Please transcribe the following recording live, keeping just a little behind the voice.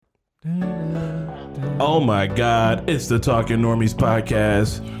Oh my God, it's the Talking Normies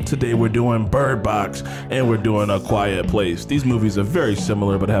podcast. Today we're doing Birdbox and we're doing A Quiet Place. These movies are very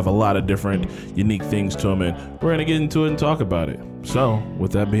similar but have a lot of different unique things to them, and we're going to get into it and talk about it. So,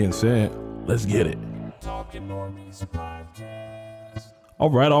 with that being said, let's get it. Talking Normies podcast. All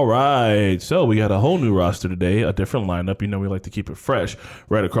right. So we got a whole new roster today, a different lineup. You know we like to keep it fresh.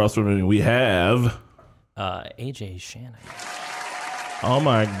 Right across from me we have... AJ Shannon. Oh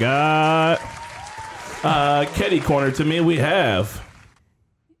my God. Ketty corner to me, we have.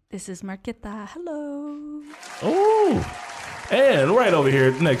 This is Marketa. Hello. Oh. And right over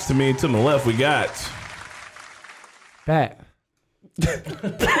here next to me, to the left, we got. Pat.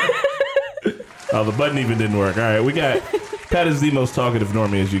 Oh, the button even didn't work. All right, we got. Pat is the most talkative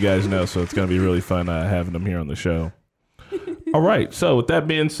normie, as you guys know, so it's going to be really fun having him here on the show. All right, so with that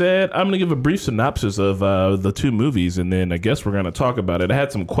being said, I'm going to give a brief synopsis of the two movies, and then I guess we're going to talk about it. I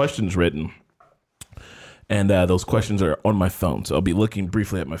had some questions written, and those questions are on my phone, so I'll be looking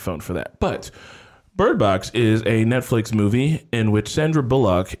briefly at my phone for that. But Bird Box is a Netflix movie in which Sandra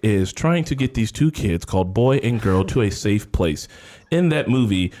Bullock is trying to get these two kids called boy and girl to a safe place. In that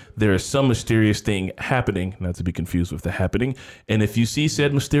movie, there is some mysterious thing happening, not to be confused with the happening, and if you see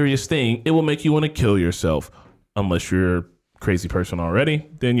said mysterious thing, it will make you want to kill yourself, unless you're crazy person already,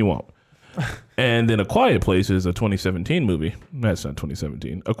 then you won't. And then A Quiet Place is a 2017 movie. That's not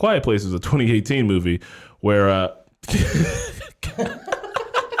 2017. A Quiet Place is a 2018 movie where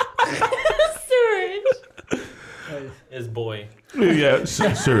Surge. Is boy. yeah,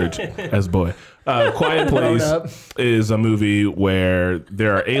 Surge as boy. Quiet Place is a movie where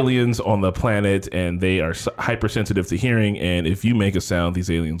there are aliens on the planet and they are hypersensitive to hearing, and if you make a sound, these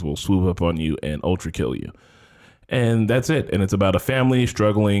aliens will swoop up on you and ultra kill you. And that's it. And it's about a family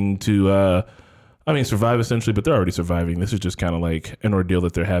struggling to, survive essentially, but they're already surviving. This is just kind of like an ordeal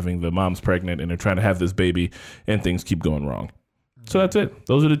that they're having. The mom's pregnant and they're trying to have this baby and things keep going wrong. So that's it.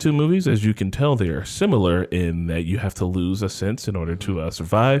 Those are the two movies. As you can tell, they are similar in that you have to lose a sense in order to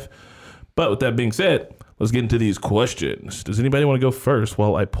survive. But with that being said, let's get into these questions. Does anybody want to go first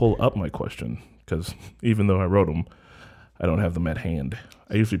while I pull up my question? Because even though I wrote them, I don't have them at hand.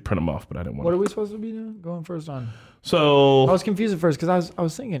 I usually print them off, but I didn't want What are we supposed to be doing? Going first on? So I was confused at first because I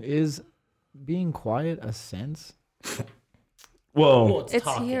was thinking, is being quiet a sense? Well, It's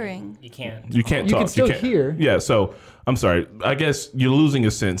talking. hearing. You can't. You can't You talk. can still can't. hear. Yeah. So I'm sorry. I guess you're losing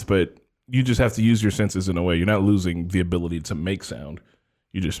a sense, but you just have to use your senses in a way. You're not losing the ability to make sound.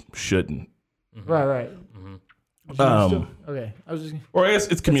 You just shouldn't. Mm-hmm. Right. Mm-hmm. Okay. I was just. Or I guess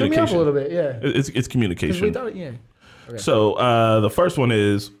it's Threw me communication. off a little bit. Yeah. It's 'Cause communication. we thought, yeah. Okay. So the first one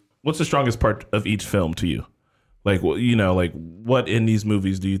is, what's the strongest part of each film to you? Like, what in these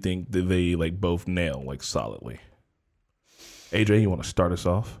movies do you think that they both nail solidly? AJ, you want to start us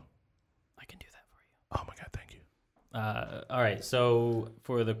off? I can do that for you. Oh my God, thank you. All right. So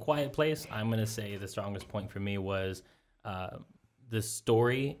for The Quiet Place, I'm going to say the strongest point for me was the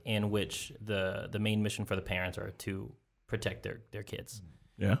story in which the main mission for the parents are to protect their kids.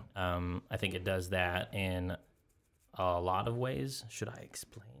 Yeah. I think it does that in a lot of ways. Should I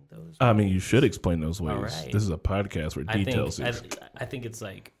explain those? I mean, you should explain those ways. All right. This is a podcast where details is. I think it's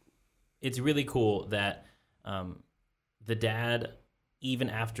really cool that the dad, even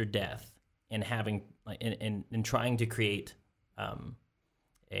after death, and having in trying to create a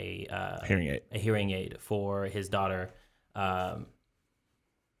hearing aid for his daughter,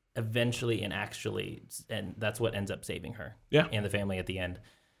 eventually and actually, and that's what ends up saving her. Yeah. And the family at the end.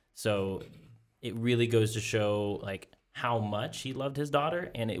 So it really goes to show how much he loved his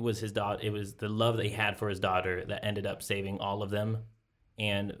daughter, and it was his daughter. It was the love that he had for his daughter that ended up saving all of them,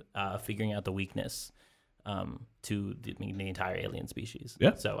 and figuring out the weakness to the entire alien species.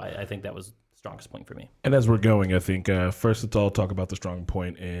 Yeah. So I think that was the strongest point for me. And as we're going, I think first let's all talk about the strong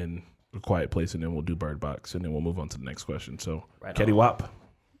point in A Quiet Place, and then we'll do Bird Box, and then we'll move on to the next question. So, Right Ketty on. Wap.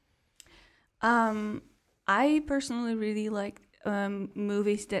 I personally really like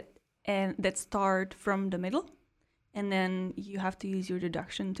movies that start from the middle, and then you have to use your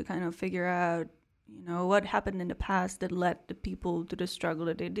deduction to kind of figure out, what happened in the past that led the people to the struggle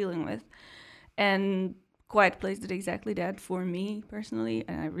that they're dealing with. And Quiet Place did exactly that for me personally,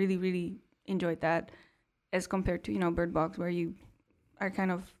 and I really, really enjoyed that as compared to, Bird Box, where you are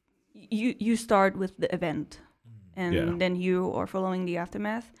kind of, you start with the event, and then you are following the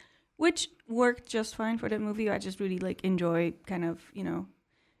aftermath, which worked just fine for that movie. I just really enjoy kind of,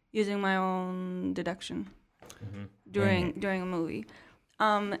 using my own deduction during a movie.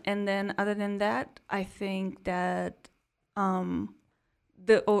 And then other than that, I think that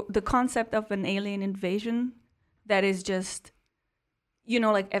the concept of an alien invasion that is just you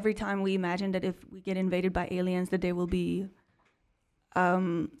know, like every time we imagine that if we get invaded by aliens, that they will be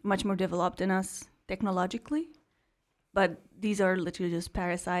much more developed than us technologically. But these are literally just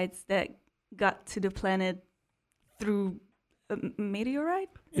parasites that got to the planet through a meteorite.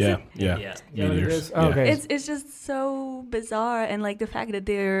 Yeah. Meteors. Oh, okay. It's just so bizarre, and like the fact that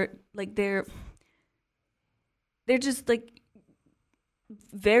they're just like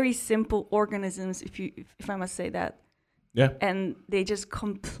very simple organisms, if I must say that. Yeah. And they just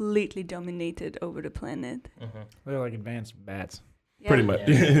completely dominated over the planet. They're like advanced bats. Yeah. Pretty much.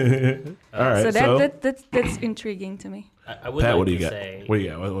 Yeah. All right. So So, that's intriguing to me. I would Pat, like what do you to got? say, What do you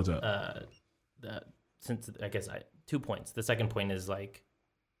got? What's up? since I guess 2 points. The second point is like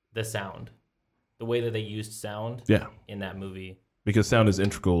the sound, the way that they used sound Yeah. in that movie. Because sound is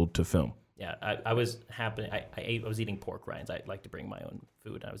integral to film. Yeah, I was eating pork rinds. I like to bring my own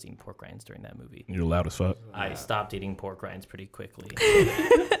food. I was eating pork rinds during that movie. You're loud as fuck. I stopped eating pork rinds pretty quickly.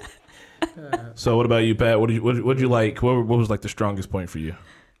 So what about you, Pat? What did you like? What was like the strongest point for you?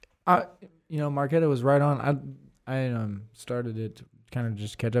 Marketa was right on. I started it to kind of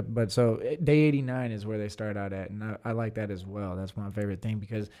just catch up, but so day 89 is where they start out at, and I like that as well. That's my favorite thing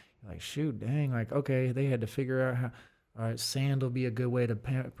because like shoot, dang, like okay, they had to figure out how. All right, sand will be a good way to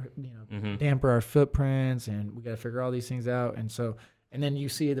damper our footprints, and we got to figure all these things out. And then you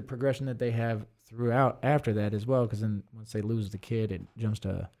see the progression that they have throughout after that as well, because then once they lose the kid, it jumps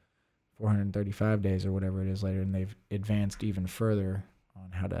to 435 days or whatever it is later, and they've advanced even further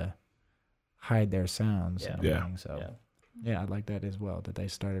on how to hide their sounds. Yeah. And everything. So yeah, I like that as well, that they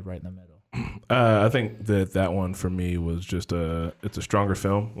started right in the middle. I think that one for me was just it's a stronger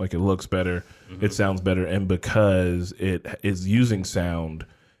film. Like it looks better, it sounds better, and because it is using sound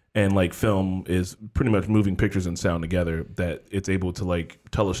and like film is pretty much moving pictures and sound together, that it's able to like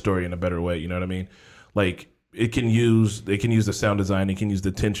tell a story in a better way. You know what I mean? Like they can use the sound design, it can use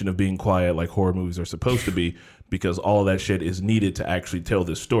the tension of being quiet like horror movies are supposed to be, because all of that shit is needed to actually tell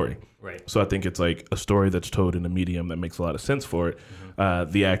this story. Right. So I think it's like a story that's told in a medium that makes a lot of sense for it.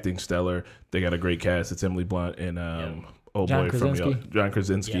 The acting stellar. They got a great cast. It's Emily Blunt and John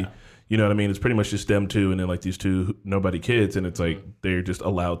Krasinski. Yeah. You know what I mean? It's pretty much just them two and then like these two nobody kids, and it's like they're just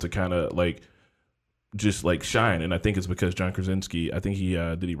allowed to kind of like just like shine. And I think it's because John Krasinski, I think he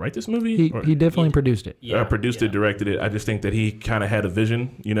did he write this movie? He definitely produced it. Produced it, directed it. I just think that he kind of had a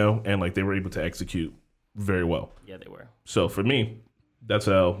vision, you know, and like they were able to execute very well. Yeah, they were. So for me, that's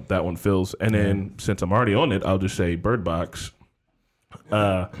how that one feels. And then since I'm already on it, I'll just say Bird Box.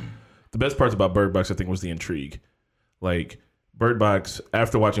 The best parts about Bird Box, I think, was the intrigue. Like Bird Box,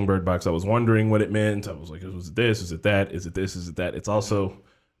 after watching Bird Box, I was wondering what it meant. I was like, was it this? Is it that? Is it this? Is it that? It's also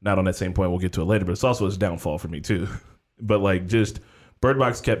not on that same point. We'll get to it later, but it's also its downfall for me too. But like just Bird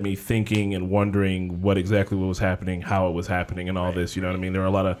Box kept me thinking and wondering what was happening, how it was happening, and all this. You know what I mean?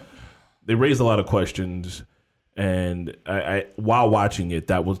 They raised a lot of questions. And I while watching it,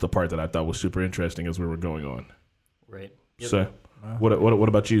 that was the part that I thought was super interesting as we were going on. Right. Yep. So, what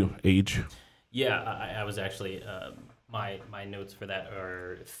about you, Age? Yeah, I was actually my notes for that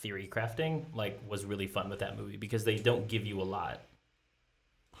are theory crafting. Like, was really fun with that movie because they don't give you a lot.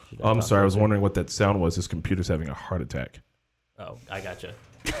 Oh, I'm sorry, I was wondering what that sound was. His computer's having a heart attack. Oh, I gotcha.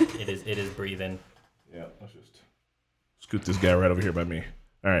 It is breathing. Yeah, let's just scoot this guy right over here by me.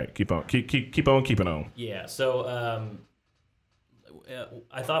 All right, keep on keeping on. Yeah, so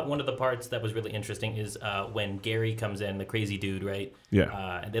I thought one of the parts that was really interesting is when Gary comes in, the crazy dude, right?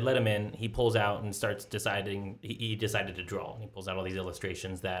 Yeah. And they let him in. He pulls out and starts deciding. He decided to draw. And he pulls out all these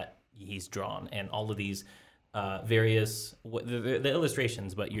illustrations that he's drawn, and all of these various the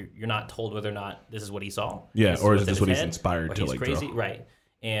illustrations. But you're not told whether or not this is what he saw. Yeah, or is this this what he's inspired to like crazy, draw? right?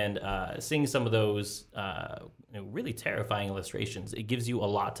 And seeing some of those really terrifying illustrations, it gives you a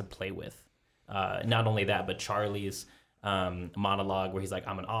lot to play with. Not only that, but Charlie's monologue where he's like,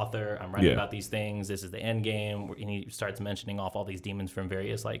 I'm an author, I'm writing about these things, this is the end game, and he starts mentioning off all these demons from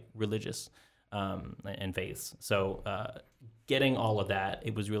various like religious and faiths. So getting all of that,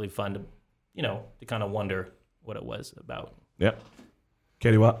 it was really fun to kind of wonder what it was about. Yep.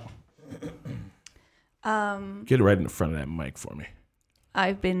 Katie, what? Get it right in the front of that mic for me.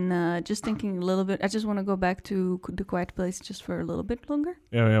 I've been just thinking a little bit. I just want to go back to The Quiet Place just for a little bit longer.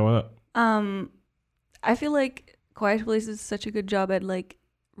 Yeah, why not? I feel like Quiet Place is such a good job at like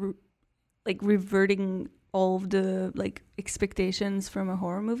reverting all of the like expectations from a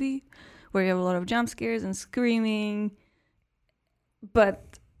horror movie, where you have a lot of jump scares and screaming,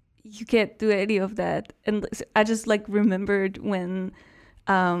 but you can't do any of that. And I just like remembered when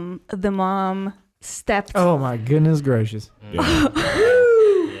the mom stepped. Oh my goodness gracious! Yeah.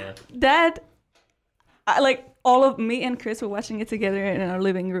 Yeah. That all of me and Chris were watching it together in our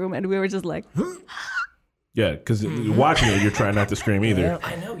living room, and we were just like, Yeah, because watching it, you're trying not to scream either.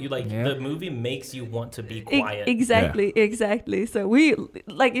 I know you the movie makes you want to be quiet. Exactly. So we,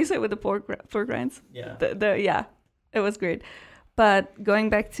 like you said, with the pork rinds. Yeah. It was great. But going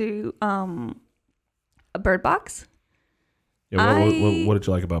back to Bird Box. Yeah, what did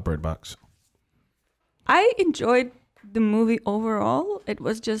you like about Bird Box? I enjoyed the movie overall. It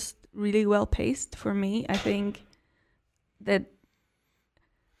was just really well paced for me. I think that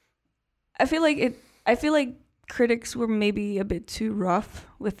I feel like critics were maybe a bit too rough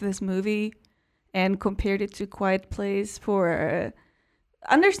with this movie and compared it to Quiet Place for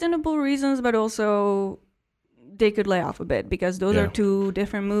understandable reasons, but also they could lay off a bit because those are two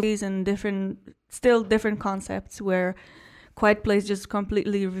different movies and different concepts, where Quiet Place just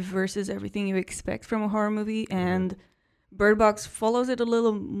completely reverses everything you expect from a horror movie, and Bird Box follows it a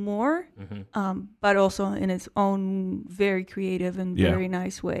little more, but also in its own very creative and very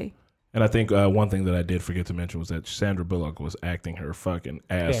nice way. And I think one thing that I did forget to mention was that Sandra Bullock was acting her fucking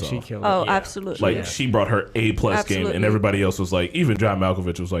ass off. She killed Oh, it. absolutely. Like, she brought her A+ game, and everybody else was like, even John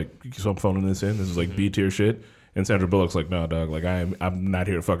Malkovich was like, so I'm phoning this in. This is like B-tier shit. And Sandra Bullock's like, no, dog, like, I'm not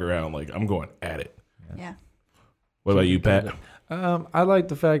here to fuck around. Like, I'm going at it. Yeah. What about you, Pat? I like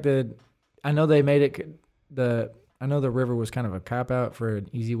the fact that I know they made it I know the river was kind of a cop-out for an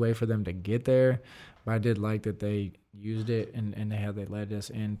easy way for them to get there, but I did like that they used it and how they led us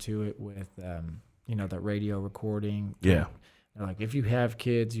into it with, the radio recording. Yeah. Like, if you have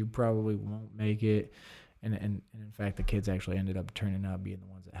kids, you probably won't make it. And in fact, the kids actually ended up turning out being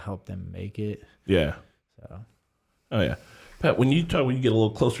the ones that helped them make it. Yeah. So. Oh, yeah. Pat, when you get a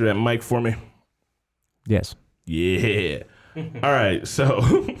little closer to that mic for me. Yes. Yeah. All right. So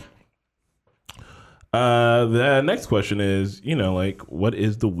the next question is, what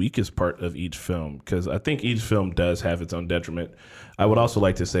is the weakest part of each film? Because I think each film does have its own detriment. I would also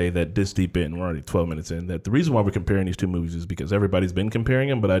like to say that this deep in, we're already 12 minutes in, that the reason why we're comparing these two movies is because everybody's been comparing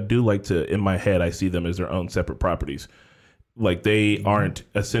them, but I do like to, in my head, I see them as their own separate properties. Like, they aren't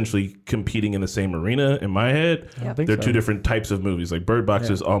essentially competing in the same arena in my head. They're two different types of movies. Like, Bird Box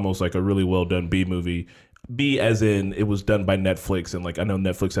is almost like a really well done B movie. B as in it was done by Netflix, and like, I know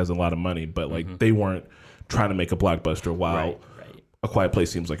Netflix has a lot of money, but like, they weren't trying to make a blockbuster while A Quiet Place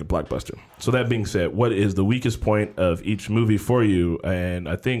seems like a blockbuster. So that being said, what is the weakest point of each movie for you? And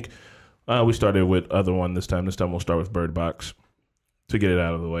I think we started with other one this time. This time we'll start with Bird Box to get it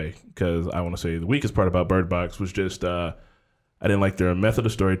out of the way, because I want to say the weakest part about Bird Box was just I didn't like their method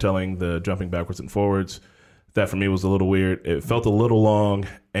of storytelling, the jumping backwards and forwards. That for me was a little weird. It felt a little long,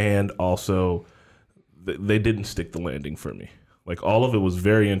 and also they didn't stick the landing for me. Like, all of it was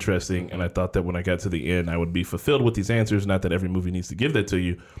very interesting, and I thought that when I got to the end, I would be fulfilled with these answers. Not that every movie needs to give that to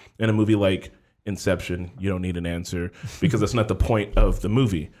you. In a movie like Inception, you don't need an answer because that's not the point of the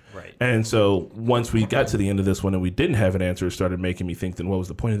movie. Right. And so once we got to the end of this one and we didn't have an answer, it started making me think, then what was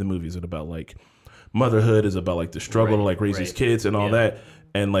the point of the movie? Is it about like motherhood? Is it about like the struggle to like raise these kids and all that?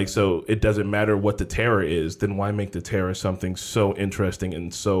 And like, so it doesn't matter what the terror is, then why make the terror something so interesting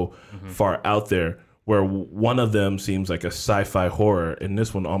and so far out there, where one of them seems like a sci-fi horror and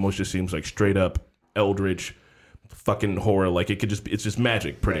this one almost just seems like straight up eldritch fucking horror. Like, it's just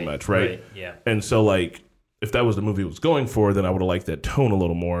magic pretty much, right? Yeah. And so like, if that was the movie it was going for, then I would have liked that tone a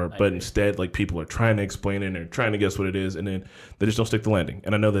little more. But instead, like, people are trying to explain it and they're trying to guess what it is, and then they just don't stick the landing.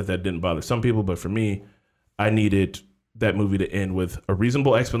 And I know that didn't bother some people, but for me, I needed that movie to end with a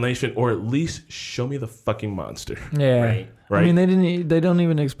reasonable explanation, or at least show me the fucking monster. Yeah. Right. I mean, they don't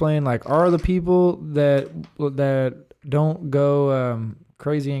even explain, like, are the people that don't go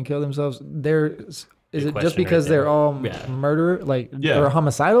crazy and kill themselves, is it just because they're all murderer, like, or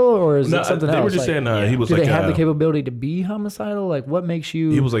homicidal, or is it something else? They were just saying he was do like, they have the capability to be homicidal? Like, what makes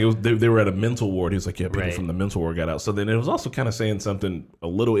you? He was like, they were at a mental ward. He was like, yeah, people from the mental ward got out. So then it was also kind of saying something a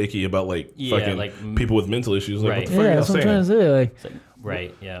little icky about like fucking like people with mental issues. Like, what the fuck are y'all saying? That's what I'm trying to say.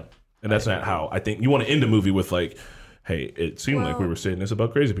 Right, yeah. And that's not how I think you want to end a movie with, like, hey, it seemed like we were saying this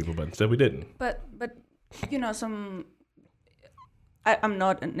about crazy people, but instead we didn't. But I'm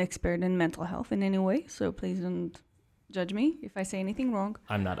not an expert in mental health in any way, so please don't judge me if I say anything wrong.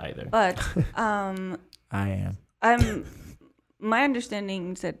 I'm not either. But I am. My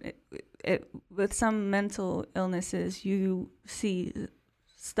understanding is that with some mental illnesses, you see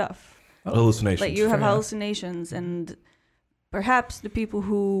stuff. Hallucinations. Like, you have hallucinations, and perhaps the people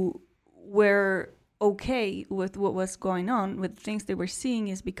who were okay with what was going on, with things they were seeing,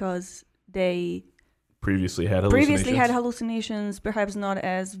 is because they previously had hallucinations, perhaps not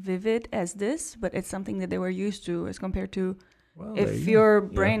as vivid as this, but it's something that they were used to, as compared to if your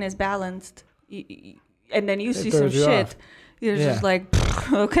brain is balanced. and then you see some throws you shit, off. you're Yeah. just like,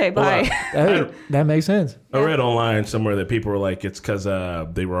 okay, bye. That makes sense. I read online somewhere that people were like, it's because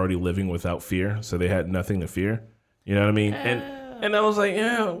they were already living without fear, so they had nothing to fear. You know what I mean? And I was like,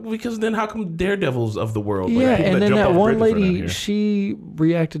 yeah, because then how come daredevils of the world? Yeah, people and then jump that off one bridges are not lady, here? she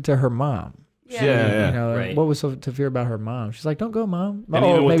reacted to her mom. Yeah. You know, Right. what was so to fear about her mom? She's like, "Don't go, mom." And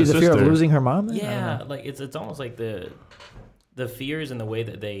even with maybe the the fear of sister. losing her mom. Then? I don't Yeah, know. like it's almost like the fears and the way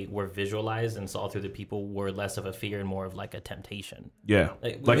that they were visualized and saw through the people were less of a fear and more of like a temptation. Yeah,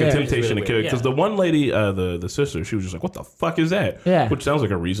 Like, like yeah, a it's temptation really to kill. weird. Because Yeah. the one lady, the sister, she was just like, "What the fuck is that?" Yeah. Which sounds like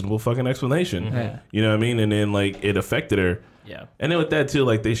a reasonable fucking explanation. Yeah. You know what I mean? And then like it affected her. Yeah. And then with that too,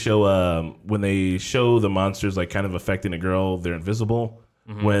 like they show when they show the monsters like kind of affecting a girl, they're invisible.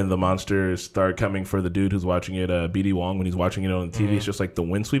 When the monsters start coming for the dude who's watching it, BD Wong, when he's watching it on the TV, it's just like the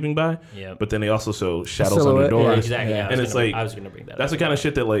wind sweeping by. Yep. But then they also show shadows on Silhouette, the yeah. doors. Exactly. Yeah. I And was it's gonna- like I was going to bring that That's up. the kind of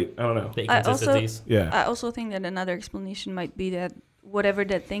shit that like I don't know. The I also- inconsistencies. Yeah. I also think that another explanation might be that whatever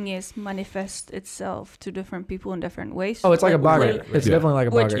that thing is manifests itself to different people in different ways. Oh, it's like a bogger. Right. It's Yeah. definitely like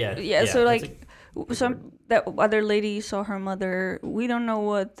a Which, bogger. yeah, so that's like some that other lady saw her mother. We don't know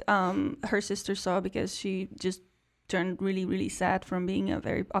what her sister saw because she just turned really, really sad from being a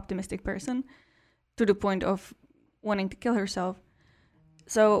very optimistic person to the point of wanting to kill herself.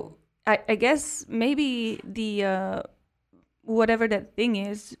 So I guess maybe the whatever that thing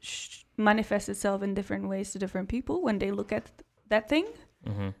is manifests itself in different ways to different people when they look at that thing.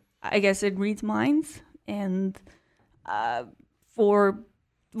 Mm-hmm. I guess it reads minds, and for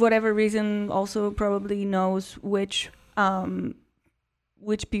whatever reason, also probably knows which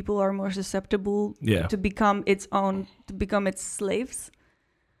people are more susceptible Yeah. to become its slaves,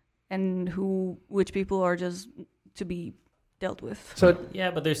 and which people are just to be dealt with. So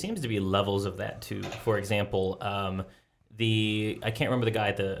Yeah, but there seems to be levels of that too. For example, I can't remember the guy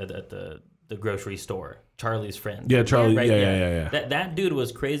at the grocery store, Charlie's friend. Yeah, Charlie. Right, Yeah. That dude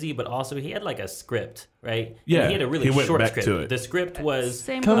was crazy, but also he had like a script, right? Yeah, And he had a really he went short back script. to it. The script was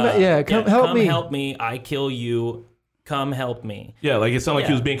Same Come with- back- yeah, come help me. help me, I kill you. Come help me. Yeah, like it sounded like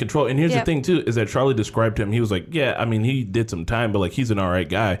he Yeah. was being controlled. And here's the Yeah. thing too, is that Charlie described him. He was like, yeah, I mean, he did some time, but like he's an all right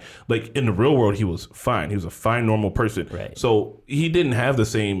guy. Like in the real world, he was fine. He was a fine, normal person. Right. So he didn't have the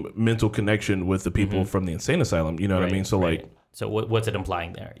same mental connection with the people from the insane asylum. You know what I mean? So like, So what's it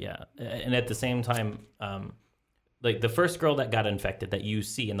implying there? Yeah, and at the same time, like the first girl that got infected that you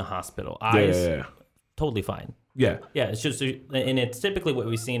see in the hospital, eyes yeah. totally fine. Yeah. Yeah, it's just, and it's typically what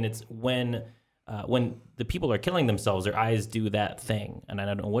we've seen. It's when the people are killing themselves, their eyes do that thing, and I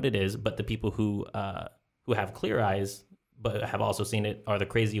don't know what it is, but the people who have clear eyes but have also seen it are the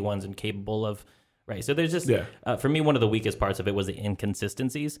crazy ones and capable of. Right, so there's just for me, one of the weakest parts of it was the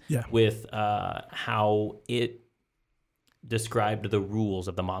inconsistencies with how it described the rules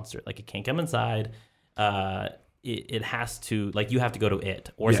of the monster. Like it can't come inside. It has to, like, you have to go to it,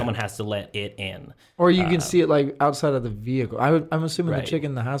 or someone has to let it in. Or you can see it like outside of the vehicle. I'm assuming Right. the chick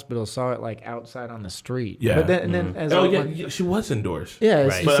in the hospital saw it like outside on the street. Yeah. But then as Oh I yeah, went- yeah, she was indoors. yeah.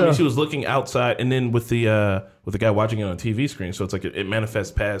 Right. But I So, mean, she was looking outside, and then with the guy watching it on a TV screen, so it's like it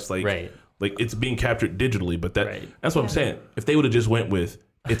manifests past like Right. like it's being captured digitally. But Right. that's what I'm saying. If they would have just went with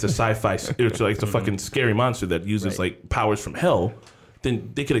it's a sci-fi, it's like it's a fucking scary monster that uses Right. like powers from hell,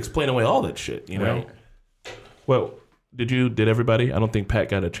 then they could explain away all that shit. You know. Right. Well, did everybody? I don't think Pat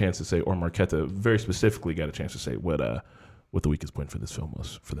got a chance to say, or Marketa very specifically got a chance to say what the weakest point for this film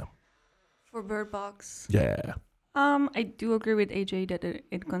was for them. For Birdbox, Yeah. I do agree with AJ that the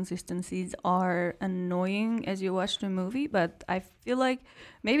inconsistencies are annoying as you watch the movie, but I feel like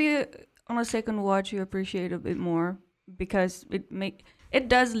maybe on a second watch you appreciate it a bit more because it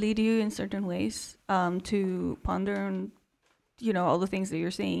does lead you in certain ways to ponder on, all the things that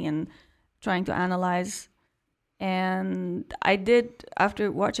you're seeing and trying to analyze. And I did,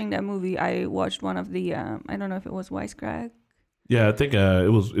 after watching that movie, I watched one of the I don't know if it was Wisecrack. Yeah, I think it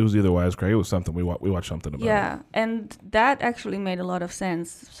was either Wisecrack. It was something we watched something about. Yeah, and that actually made a lot of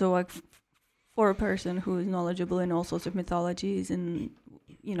sense. So like for a person who is knowledgeable in all sorts of mythologies and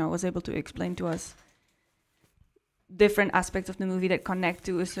was able to explain to us different aspects of the movie that connect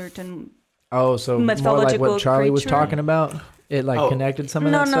to a certain so more like mythological what Charlie was creature. talking about. It like connected some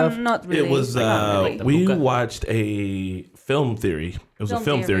of no, that stuff. not really. It was Not really. we Okay. watched a film theory. It was a Film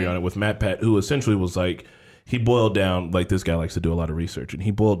film theory theory. on it with Matt Pat, who essentially was like he boiled down, like this guy likes to do a lot of research, and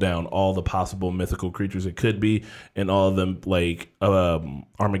he boiled down all the possible mythical creatures it could be and all of them like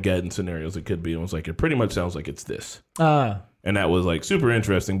Armageddon scenarios it could be, and was like it pretty much sounds like it's this. And that was like super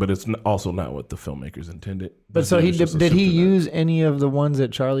interesting, but it's also not what the filmmakers intended. But This so dude he was just a did he super nerd. use any of the ones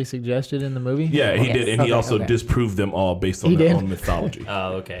that Charlie suggested in the movie? Yeah, he Yes. did, and he Okay, also okay. disproved them all based on He their did? own mythology.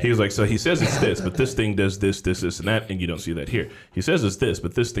 Oh, okay. He was like, so he says it's this, but this thing does this, this, this, and that, and you don't see that here. He says it's this,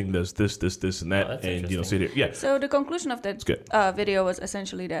 but this thing does this, this, this, and that, that's and you don't see it here. Yeah, So the conclusion of that good. video was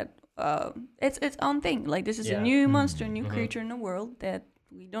essentially that it's its own thing. Like this is Yeah. a new monster, new creature in the world that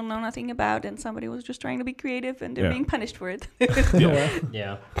we don't know nothing about, and somebody was just trying to be creative, and they're Yeah. being punished for it. yeah.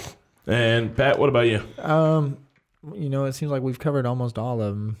 Yeah. And Pat, what about you? You know, it seems like we've covered almost all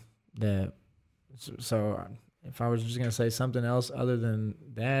of them. So if I was just gonna say something else other than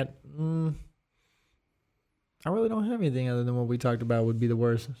that, I really don't have anything other than what we talked about would be the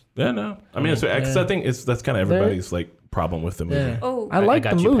worst. Yeah, no. I mean, because I think that's kind of everybody's like problem with the movie. Yeah. Oh, I like the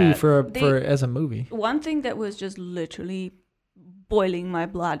got you, movie Pat. for They- as a movie. one thing that was just literally boiling my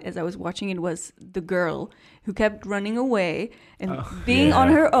blood as I was watching it was the girl who kept running away and being on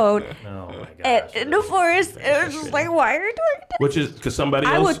Yeah. her own Oh my gosh. in the forest. It was just like, why are you doing that? Which is because somebody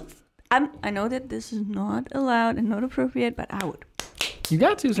I else. would. I know that this is not allowed and not appropriate, but I would. You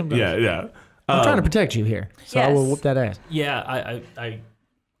got to sometimes. Yeah, yeah. I'm trying to protect you here, so I will Yes. whoop that ass. Yeah,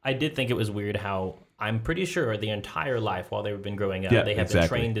 I did think it was weird how I'm pretty sure the entire life while they've been growing up, Yeah, they have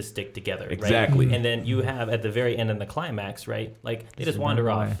exactly. been trained to stick together. Right? Exactly. And then you have at the very end in the climax, right? Like they just a wander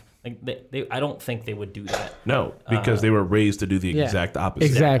runaway. off. Like they I don't think they would do that. No, because they were raised to do the Yeah. exact opposite.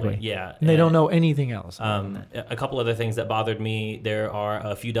 Exactly. Yeah. And they don't know anything else. A couple other things that bothered me. There are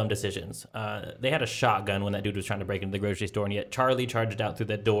a few dumb decisions. They had a shotgun when that dude was trying to break into the grocery store, and yet Charlie charged out through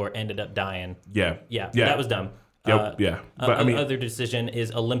the door, ended up dying. Yeah. Yeah, Yeah. that was dumb. Yep, yeah. But I mean, other decision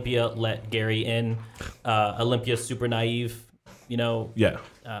is Olympia let Gary in. Olympia's super naive, you know. yeah.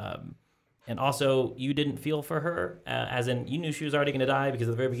 And also, you didn't feel for her, as in you knew she was already going to die because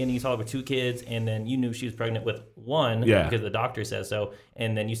at the very beginning you saw her with 2 kids, and then you knew she was pregnant with 1 Yeah. because the doctor says so,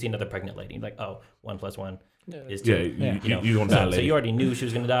 and then you see another pregnant lady. You're like, oh, 1 + 1 is 2. Yeah, You know, you don't die, so lady. you already knew she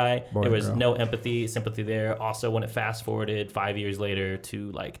was going to die. Boy, There was girl. no empathy, sympathy there. Also, when it fast forwarded 5 years later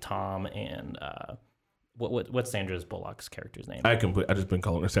to like Tom and what's Sandra Bullock's character's name? I just been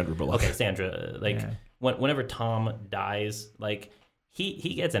calling her Sandra Bullock. Okay, Sandra. Like Yeah. whenever Tom dies, like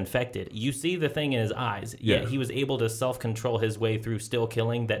he gets infected. You see the thing in his eyes. Yet Yeah. he was able to self-control his way through still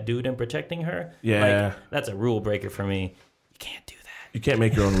killing that dude and protecting her. Yeah. Like, that's a rule breaker for me. You can't do that. You can't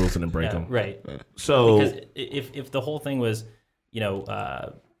make your own rules and then break Yeah, them. right. So Because if the whole thing was, you know,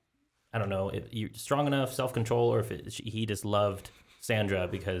 I don't know, if you're strong enough self-control, or if he just loved Sandra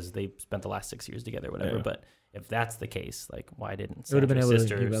because they spent the last 6 years together, or whatever. Yeah. But if that's the case, like, why didn't It would've been Sandra's able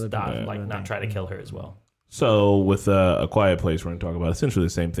to keep sister other stop, people like, out, not I try to think. kill her as well? So with A Quiet Place, we're going to talk about essentially the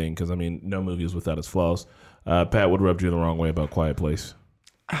same thing because, I mean, no movie is without its flaws. Pat, what rubbed you the wrong way about Quiet Place?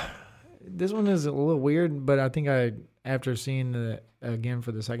 This one is a little weird, but I think after seeing it again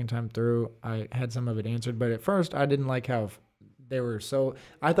for the second time through, I had some of it answered. But at first, I didn't like how they were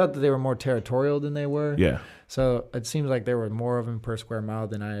I thought that they were more territorial than they were. Yeah. So it seems like there were more of them per square mile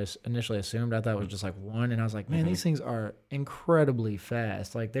than I initially assumed. I thought it was just like 1, and I was like, man, these things are incredibly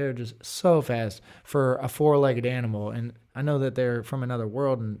fast. Like they're just so fast for a 4-legged animal. And I know that they're from another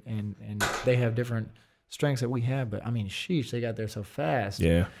world and they have different strengths that we have, but I mean, sheesh, they got there so fast.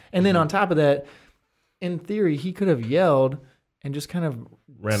 Yeah. And then on top of that, in theory, he could have yelled and just kind of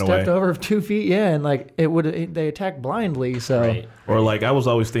Ran stepped away. over 2 feet. Yeah, and like they attacked blindly. So Right. Or like, I was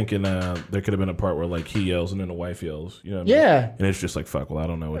always thinking there could have been a part where like he yells and then the wife yells. You know what I mean? yeah, And it's just like, fuck, well, I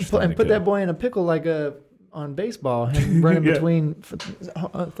don't know what and put that boy in a pickle like on baseball and running Yeah. between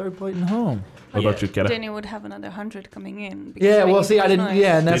third plate and home. What about you, Keta? Then you would have another 100 coming in. because Yeah, when well, he see, I was didn't. nice.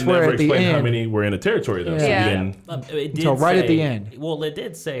 Yeah, and that's Didn't where ever at the explain how end. many were in a territory though. So Yeah. you didn't, It did Until right at the say- end. Well, it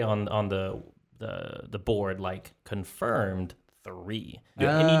did say on the board, like, confirmed 3.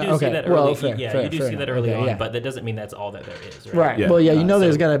 And you do see okay. that early. Well, fair, yeah, fair, you do fair see that enough. early Okay, on, yeah. but that doesn't mean that's all that there is, right? Right. Yeah. Well, yeah, you know, so-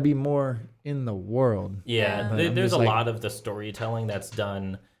 there's got to be more in the world. Yeah, But there's just a like- lot of the storytelling that's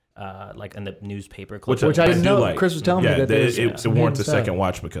done, like in the newspaper which clips. I didn't do know. like. Chris was telling me Yeah, that there was it some warrants a hidden second stuff.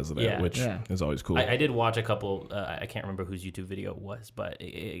 watch because of that, Yeah. which Yeah. is always cool. I did watch a couple. I can't remember whose YouTube video it was, but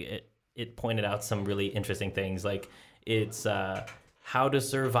it pointed out some really interesting things. Like it's how to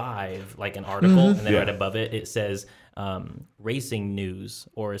survive, like an article, and then Yeah. right above it it says racing news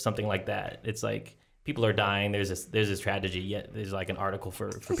or something like that. It's like people are dying. There's this tragedy. Yet there's like an article for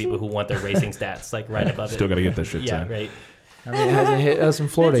people who want their racing stats, like right above Still it. got to get that shit Yeah, signed. right. I mean, it hasn't hit us in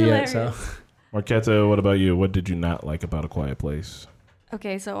Florida That's yet, so. hilarious. Marketa, what about you? What did you not like about A Quiet Place?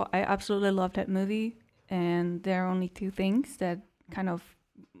 Okay, so I absolutely loved that movie, and there are only 2 things that kind of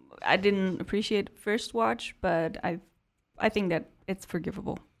I didn't appreciate first watch, but I think that it's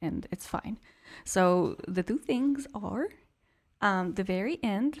forgivable and it's fine. So the 2 things are The very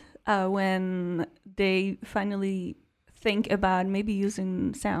end, when they finally think about maybe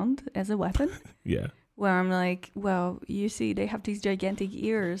using sound as a weapon. Yeah. Where I'm like, well, you see, they have these gigantic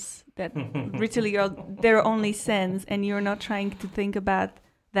ears that literally are their only sense, and you're not trying to think about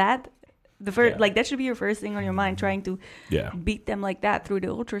that. The first, like, that should be your first thing on your mind, trying to beat them like that through the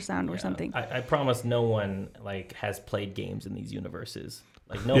ultrasound or something. I promise no one like has played games in these universes.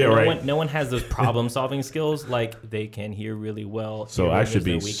 Like no one has those problem solving skills. Like they can hear really well. So I should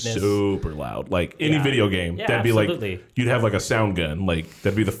be super loud. Like any video game, that'd be absolutely. like you'd have like a sound gun. Like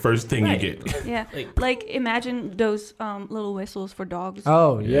that'd be the first thing you get. Yeah, like imagine those little whistles for dogs.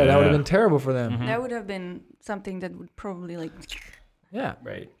 Oh yeah, that would have been terrible for them. Mm-hmm. That would have been something that would probably like. Yeah.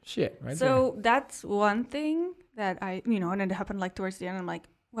 Right. Shit. Right. So that's one thing that I, and it happened like towards the end. I'm like,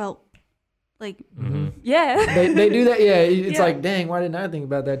 well, like, yeah. they do that. Yeah. It's like, dang, why didn't I think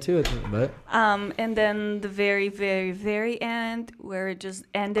about that too? But. And then the very, very, very end where it just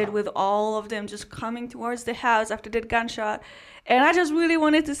ended with all of them just coming towards the house after that gunshot. And I just really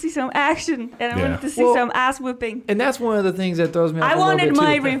wanted to see some action, and I wanted to see some ass whipping. And that's one of the things that throws me off. I wanted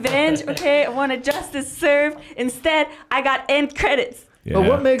my revenge, okay? I wanted justice served. Instead, I got end credits. Yeah.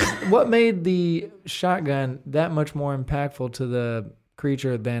 But what made the shotgun that much more impactful to the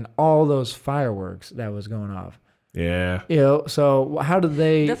creature than all those fireworks that was going off? Yeah. So how did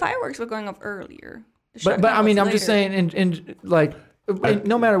they? The fireworks were going off earlier. But I mean, I'm just saying, and like,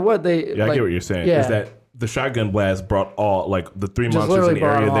 no matter what they. Yeah, I get what you're saying. Is that the shotgun blast brought all like the three monsters in the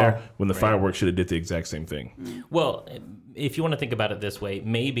area there when the fireworks should have did the exact same thing. Well, if you want to think about it this way,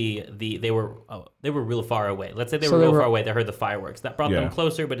 maybe they were real far away. Let's say they were real far away. They heard the fireworks. That brought them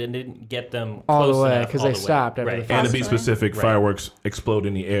closer, but it didn't get them all close the way enough because they stopped after the And to be specific, fireworks explode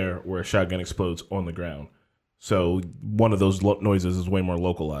in the air where a shotgun explodes on the ground. So one of those noises is way more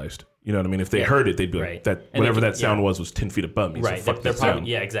localized. You know what I mean? If they heard it, they'd be like, that whatever that sound was 10 feet above me. Right. So fuck that sound.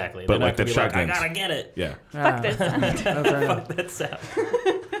 Yeah, exactly. But like that shotgun. I gotta get it. Yeah. Fuck that sound. Fuck that sound.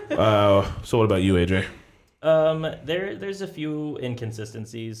 So what about you, AJ? There's a few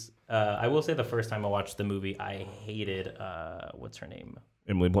inconsistencies. I will say the first time I watched the movie, I hated what's her name?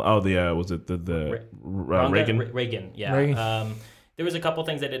 Emily Blunt. Oh, was it the Reagan? Reagan, yeah. Reagan. There was a couple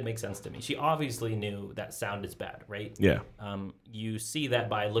things that didn't make sense to me. She obviously knew that sound is bad, right? Yeah. You see that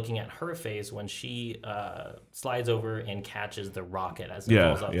by looking at her face when she slides over and catches the rocket as it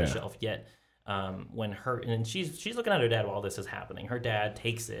falls off the shelf. Yet, when she's looking at her dad while this is happening. Her dad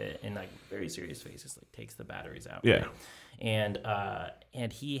takes it and like very serious face, just like takes the batteries out. Yeah. Right?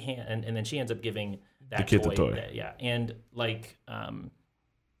 And then she ends up giving that the kid the toy. And like.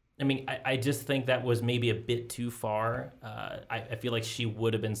 I mean, I just think that was maybe a bit too far. I feel like she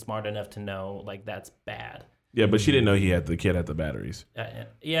would have been smart enough to know, like, that's bad. Yeah, but she didn't know the kid had the batteries.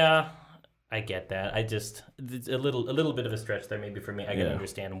 Yeah, I get that. It's a little bit of a stretch there maybe for me. I can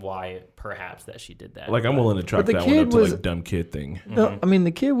understand why perhaps that she did that. Like, I'm willing to chalk that one up to, like, dumb kid thing. No, I mean,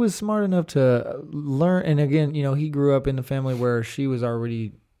 the kid was smart enough to learn. And again, he grew up in a family where she was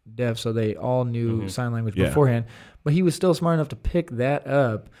already deaf, so they all knew sign language beforehand. But he was still smart enough to pick that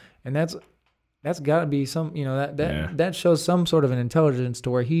up. And that's got to be some, that shows some sort of an intelligence to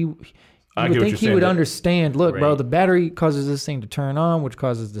where he would think he would understand. Look, bro, the battery causes this thing to turn on, which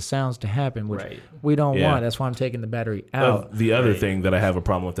causes the sounds to happen, which we don't want. That's why I'm taking the battery out. The other thing that I have a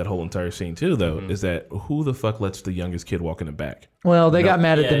problem with that whole entire scene too, though, is that who the fuck lets the youngest kid walk in the back? Well, they got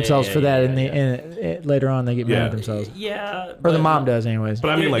mad at themselves for that, and later on they get mad at themselves. Yeah, or the mom does, anyways. But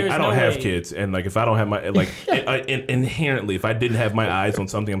I mean, like, I don't have kids, and like, if I don't have my inherently, if I didn't have my eyes on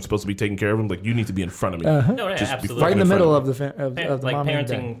something I'm supposed to be taking care of, them, like, you need to be in front of me. No, absolutely, right in the middle of the like mom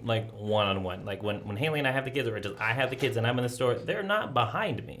parenting, like one-on-one. Like when Haley and I have the kids, or just I have the kids and I'm in the store, they're not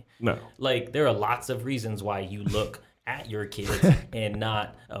behind me. No, like there are lots of reasons why you look at your kids and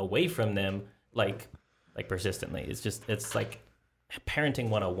not away from them, like persistently. It's like parenting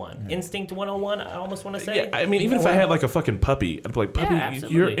 101, instinct 101. I almost want to say. Yeah, I mean, even if I had like a fucking puppy, I'd be like, puppy,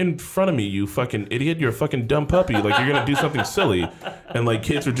 you're in front of me, you fucking idiot. You're a fucking dumb puppy. Like, you're gonna do something silly, and like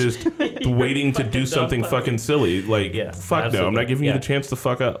kids are just waiting to do something fucking silly. Like, fuck absolutely. No, I'm not giving you the chance to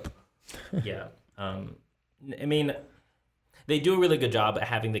fuck up. Yeah. I mean, they do a really good job at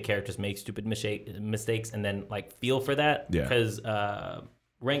having the characters make stupid mistakes and then like feel for that. Yeah. Because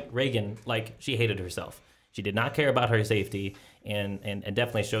Reagan, like, she hated herself. She did not care about her safety, and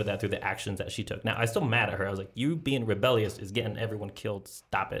definitely showed that through the actions that she took. Now, I was still mad at her. I was like, you being rebellious is getting everyone killed.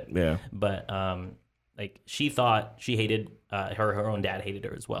 Stop it. Yeah. But like, she thought she hated her own dad hated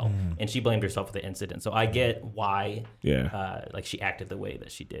her as well, and she blamed herself for the incident. So I get why. Yeah. Like, she acted the way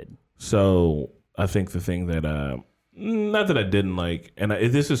that she did. So I think the thing that not that I didn't like, and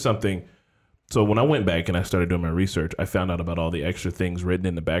this is something So when I went back and I started doing my research, I found out about all the extra things written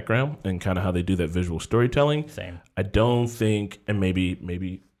in the background and kind of how they do that visual storytelling. Same. I don't think, and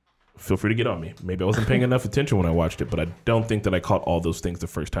maybe feel free to get on me. Maybe I wasn't paying enough attention when I watched it, but I don't think that I caught all those things the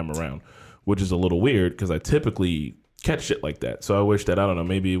first time around, which is a little weird because I typically catch shit like that. So I wish that, I don't know,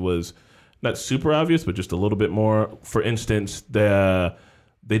 maybe it was not super obvious, but just a little bit more. For instance, they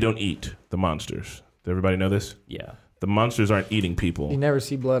don't eat the monsters. Does everybody know this? Yeah. The monsters aren't eating people. You never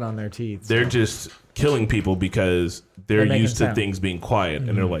see blood on their teeth. They're just killing people because they're used to sound. things being quiet.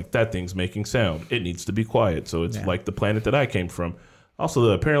 And they're like, that thing's making sound. It needs to be quiet. So it's like the planet that I came from. Also,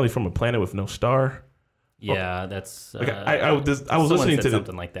 apparently from a planet with no star. Yeah, that's... Like I was listening to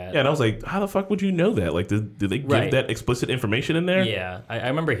something like that. Yeah, and I was like, how the fuck would you know that? Like, did they give that explicit information in there? Yeah, I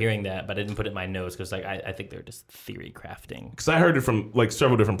remember hearing that, but I didn't put it in my notes because like I think they're just theory crafting. Because I heard it from like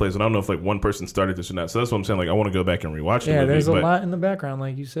several different places. And I don't know if like one person started this or not. So that's what I'm saying. Like, I want to go back and rewatch the movie. Yeah, there's a lot in the background,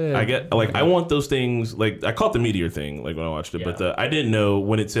 like you said. I get like I want those things. Like I caught the meteor thing like when I watched it, but I didn't know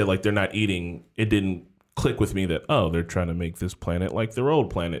when it said like they're not eating. It didn't click with me that they're trying to make this planet like their old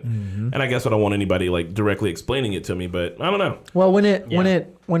planet. And I guess I don't want anybody like directly explaining it to me, but I don't know. Well, when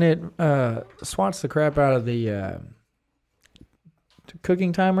it swats the crap out of the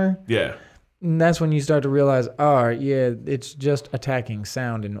cooking timer, and that's when you start to realize, it's just attacking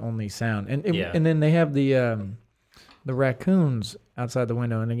sound and only sound. And then they have the raccoons outside the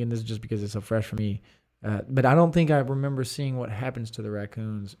window. And again, this is just because it's so fresh for me. But I don't think I remember seeing what happens to the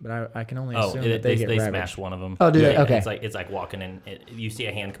raccoons. But I can only assume that they get they ravaged. smash one of them. Oh, do they? Okay. It's like walking in. You see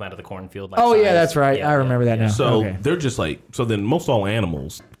a hand come out of the cornfield. Like that's right. I remember that now. So they're just like then most all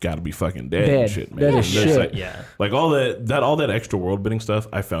animals got to be fucking dead and shit, man. That is shit. Like all that extra world building stuff.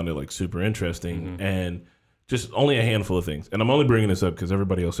 I found it like super interesting and just only a handful of things. And I'm only bringing this up because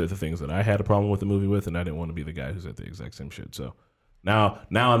everybody else said the things that I had a problem with the movie with, and I didn't want to be the guy who said the exact same shit. So. Now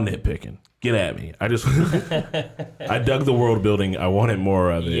I'm nitpicking. Get at me. I just I dug the world building. I wanted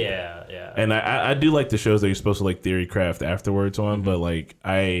more of it. Yeah. And I do like the shows that you're supposed to like theory craft afterwards on, but like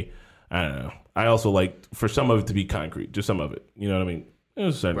I don't know. I also like for some of it to be concrete, just some of it. You know what I mean? It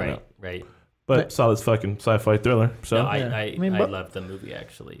was Right. But solid fucking sci-fi thriller. So no, I loved the movie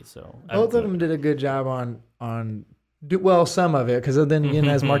actually. So both of them did a good job on some of it, because then again,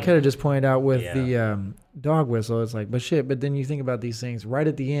 as Marketa just pointed out with the dog whistle, it's like, but then you think about these things right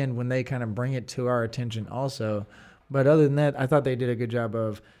at the end when they kind of bring it to our attention also. But other than that, I thought they did a good job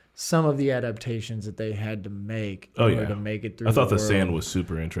of some of the adaptations that they had to make in order to make it through. I thought the sand was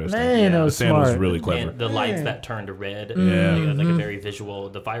super interesting. Man, the sand was really clever. And the lights that turned red. Yeah. It was like a very visual.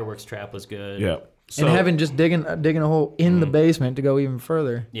 The fireworks trap was good. Yeah. So, and having just digging a hole in the basement to go even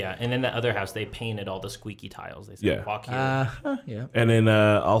further. Yeah, and in that other house, they painted all the squeaky tiles. They said, walk here. And then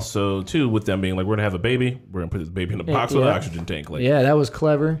also, too, with them being like, we're going to have a baby. We're going to put this baby in a box with an oxygen tank. Like, that was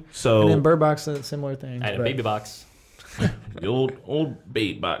clever. So, and then Birdbox, similar things. I had a baby box. The old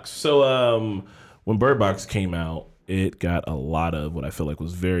baby box. So when Birdbox came out, it got a lot of what I feel like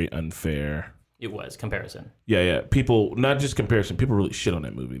was very unfair. It was comparison. Yeah. People, not just comparison, people really shit on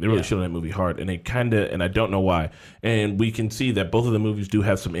that movie. They really shit on that movie hard, and and I don't know why. And we can see that both of the movies do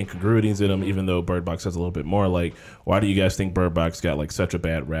have some incongruities in them, even though Bird Box has a little bit more. Like, why do you guys think Bird Box got like such a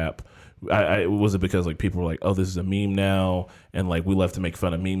bad rap? Was it because like people were like, oh, this is a meme now, and like we love to make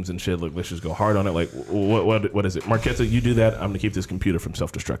fun of memes and shit. Like, let's just go hard on it. Like, what is it? Marketa, you do that. I'm gonna keep this computer from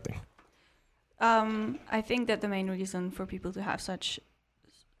self-destructing. I think that the main reason for people to have such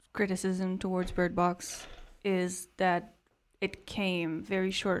criticism towards Bird Box is that it came very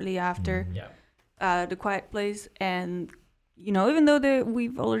shortly after The Quiet Place, and even though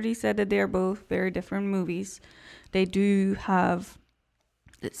we've already said that they're both very different movies, they do have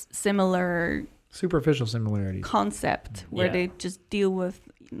this similar superficial similarities concept where they just deal with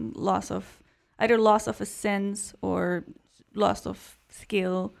loss of a sense or loss of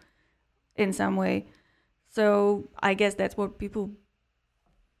skill in some way. So I guess that's what people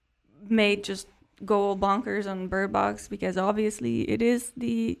made just go all bonkers on Bird Box, because obviously it is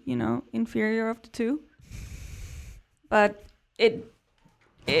the inferior of the two. But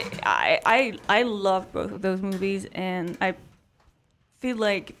I love both of those movies, and I feel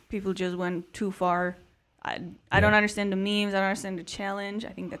like people just went too far. I don't understand the memes. I don't understand the challenge. I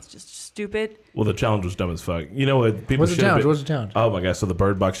think that's just stupid. Well, the challenge was dumb as fuck. You know what? People What's the challenge? What's the challenge? Oh my god! So the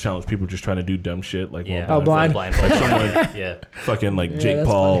Bird Box challenge, people just trying to do dumb shit like blind. Like someone, fucking like Jake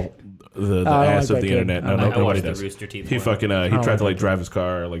Paul, the ass of the internet. No, nobody does. Rooster Teeth he fucking he tried to like drive his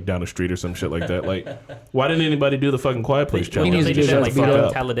car like down the street or some shit like that. Like, why didn't anybody do the fucking Quiet Place challenge? They did that like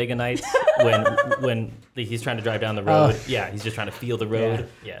Talladega Nights when he's trying to drive down the road. He's just trying to feel the road.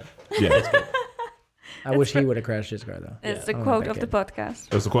 Yeah. That's good. I wish he would have crashed his car though. That's Yeah. the Oh, quote that of the kid. podcast.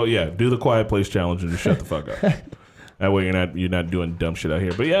 That's the quote. Yeah, do the quiet place challenge and just shut the fuck up. That way you're not doing dumb shit out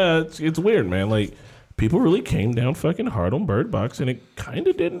here. But yeah, it's weird, man. Like people really came down fucking hard on Bird Box, and it kind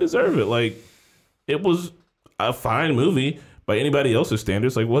of didn't deserve it. Like it was a fine movie by anybody else's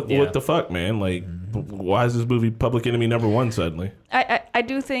standards. Like what the fuck, man? Like why is this movie public enemy #1 suddenly? I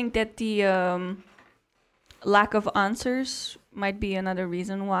do think that the lack of answers might be another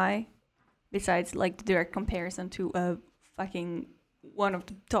reason why, besides like the direct comparison to fucking one of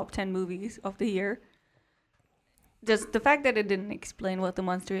the top 10 movies of the year. Just the fact that it didn't explain what the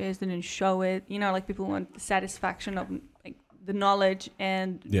monster is, didn't show it. You know, like people want the satisfaction of like the knowledge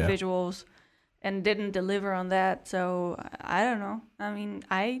and visuals, and didn't deliver on that. So I don't know. I mean,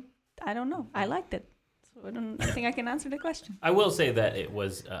 I don't know. I liked it, so I think I can answer the question. I will say that it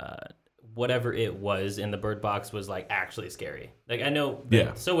was whatever it was in the Bird Box was like actually scary. Like I know,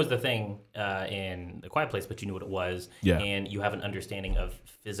 that so was the thing in The Quiet Place, but you knew what it was, and you have an understanding of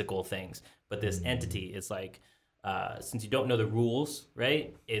physical things. But this entity is like. Since you don't know the rules,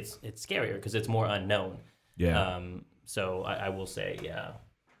 right? It's scarier because it's more unknown. Yeah. So I will say,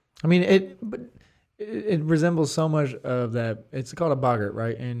 I mean, it resembles so much of that. It's called a boggart,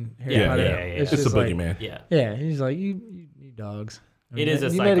 right? In Harry Potter. It's a just like, boogeyman. Yeah, he's like you dogs. I mean, it is a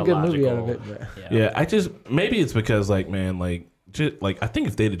you made a good movie out of psychological- it. But. Yeah, I just maybe it's because like man, like just like I think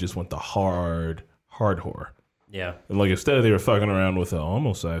if they'd have just went the hard horror. Yeah. And like instead of they were fucking around with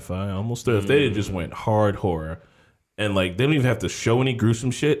almost sci-fi, almost if they had just went hard horror, and like they don't even have to show any gruesome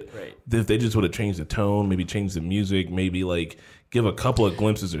shit. Right. If they just would have changed the tone, maybe changed the music, maybe like give a couple of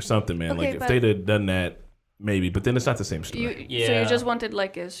glimpses or something, man. Okay, like if but- they'd have done that, maybe. But then it's not the same story. So you just wanted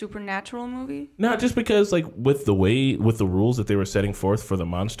like a supernatural movie? No, just because like with the rules that they were setting forth for the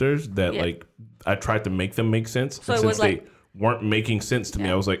monsters, that like I tried to make them make sense. So and it was since like- they weren't making sense to me,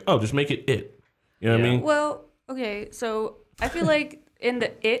 I was like, oh, just make it. You know what I mean? Well, okay. So I feel like in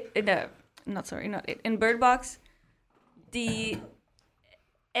Bird Box, the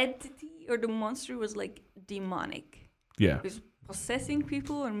entity or the monster was like demonic. Yeah. It was possessing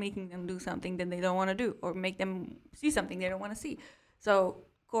people and making them do something that they don't want to do, or make them see something they don't want to see. So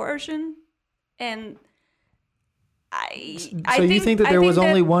coercion, and So you think that there was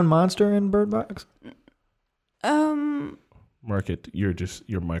only one monster in Bird Box? Market,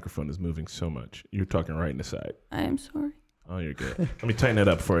 your microphone is moving so much. You're talking right in the side. I am sorry. Oh, you're good. Let me tighten it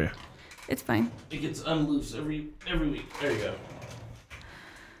up for you. It's fine. It gets unloose every week. There you go.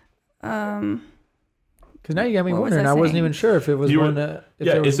 Because now you got me What was wondering. I I wasn't saying? even sure if it was one. There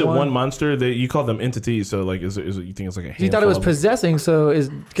was is it one monster that you call them entities? So like, is it you think it's like a handful? You thought it was of- possessing, so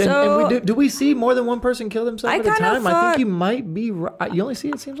do we see more than one person kill themselves I at a kinda time? I thought- think you might be right. You only see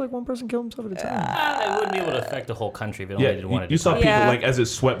it seems like one person killed himself at a time. it wouldn't be able to affect the whole country if it only Yeah, did one. you saw people Yeah. like as it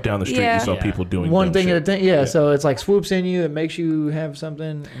swept down the street. Yeah. You saw Yeah. people doing One dumb thing shit. at a time. Yeah, so it's like swoops in you. It makes you have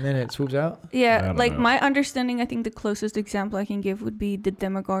something, and then it swoops out. I Yeah, don't like know. my understanding, I think the closest example I can give would be the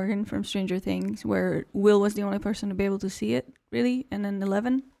Demogorgon from Stranger Things, where Will was the only person to be able to see it, really, and then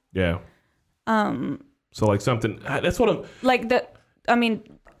 11. Yeah. So like something. That's what I'm. Like the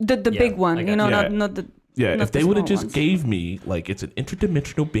big one, I you got know, you. not the. Yeah, not if they the would have small just ones. gave me like it's an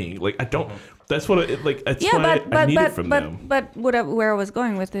interdimensional being, like I don't. That's what that's Yeah, what I needed from them. but where I was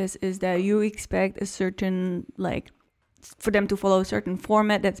going with this is that you expect a certain like for them to follow a certain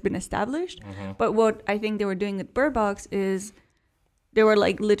format that's been established. But what I think they were doing with Bird Box is they were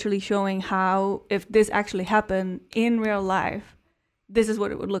like literally showing how if this actually happened in real life, this is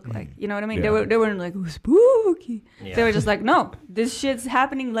what it would look like. You know what I mean? Yeah. They weren't like, "Ooh, spooky." Yeah. They were just like, no, this shit's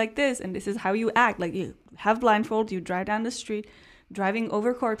happening like this, and this is how you act. Like you have blindfold, you drive down the street, driving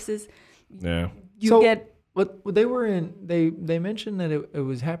over corpses. Yeah. You get What they were in? They mentioned that it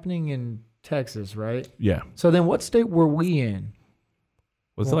was happening in Texas, right? Yeah. So then, what state were we in?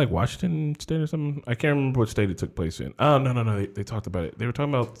 Was it like Washington State or something? I can't remember what state it took place in. Oh no. They talked about it. They were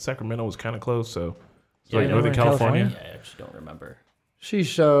talking about Sacramento was kind of close, so it's like Yeah, Northern in California. California. I actually don't remember.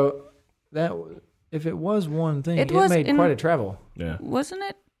 So that if it was one thing, It it, was made in- quite a travel. Yeah. wasn't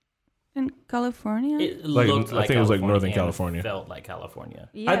it in California? It Like, looked I like think it was like California Northern and California. Felt like California.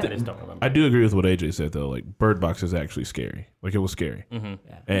 Yeah. I just don't remember. I do agree with what AJ said though. Like Bird Box is actually scary. Like it was scary, Mm-hmm.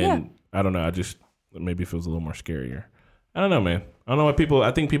 and I don't know. I just maybe it feels a little more scarier. I don't know, man. I don't know why people.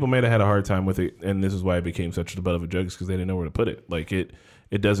 I think people may have had a hard time with it, and this is why it became such a butt of a joke, because they didn't know where to put it. Like it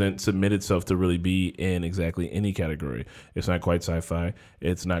doesn't submit itself to really be in exactly any category. It's not quite sci-fi.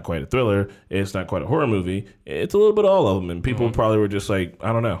 It's not quite a thriller. It's not quite a horror movie. It's a little bit of all of them, and people probably were just like,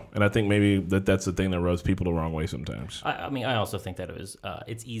 I don't know. And I think maybe that's the thing that rubs people the wrong way sometimes. I mean, I also think that it was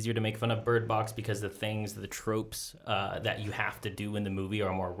it's easier to make fun of Bird Box because the tropes that you have to do in the movie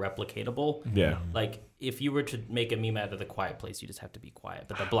are more replicatable. Yeah. Like, if you were to make a meme out of The Quiet Place, you just have to be quiet.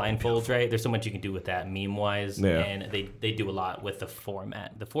 But the blindfolds, right? There's so much you can do with that meme-wise. Yeah. And they do a lot with the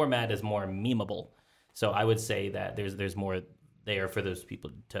format. The format is more memeable. So I would say that there's more there for those people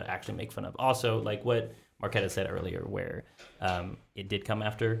to actually make fun of. Also, like what Marketa said earlier, where it did come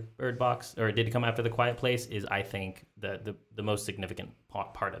after Bird Box, or it did come after The Quiet Place, is, I think, the most significant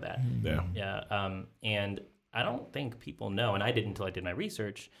part of that. Yeah. Yeah. And I don't think people know, and I didn't until I did my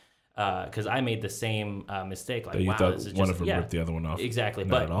research, because I made the same mistake. Like, You wow, thought this is one just, of them ripped the other one off. Exactly,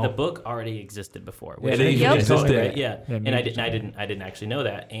 Not at but all. the book already existed before. Yeah, they even existed. Right? Yeah, Yeah, and me I too. didn't actually know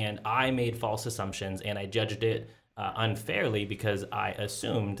that, and I made false assumptions, and I judged it unfairly because I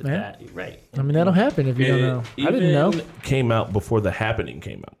assumed that right. I mean, that'll happen if you don't know. I didn't know. Came out before The Happening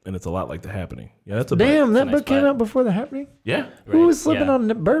came out, and it's a lot like The Happening. Yeah, that's a Damn, that nice book came butt. out before The Happening? Yeah. Who was Right, slipping yeah. on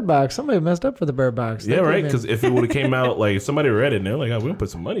the Bird Box? Somebody messed up for the Bird Box. Yeah, They right. could've Because if it would have came out, like, if somebody read it and they're like, oh, we're going to put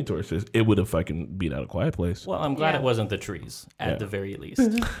some money towards this, it would have fucking beat out A Quiet Place. Well, I'm glad Yeah. it wasn't the trees at Yeah. the very least.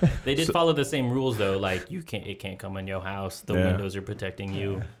 They did follow the same rules though. Like, it can't come in your house. The Yeah. windows are protecting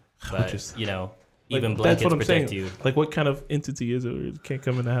you, but Just- even Like, blankets that's what I'm protect saying. you. Like, what kind of entity is it? It can't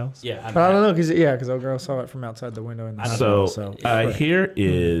come in the house. Yeah, But I don't know, because old girl saw it from outside the window in the So, hospital, so. here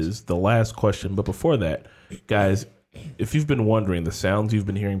is the last question. But before that, guys, if you've been wondering, the sounds you've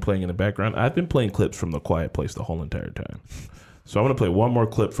been hearing playing in the background, I've been playing clips from The Quiet Place the whole entire time. So I'm going to play one more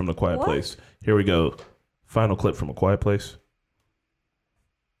clip from The Quiet What? Place. Here we go. Final clip from A Quiet Place.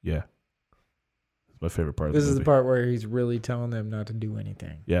 Yeah. It's my favorite part of This the is movie. the part where he's really telling them not to do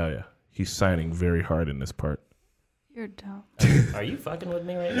anything. Yeah, yeah. He's signing very hard in this part. You're dumb. Are you fucking with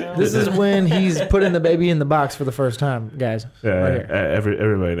me right now? This is when he's putting the baby in the box for the first time, guys. Yeah, Right here.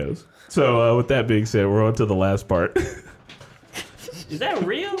 everybody knows. So with that being said, we're on to the last part. Is that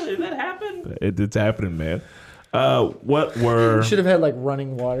real? Did that happen? It's happening, man. What were... Should have had like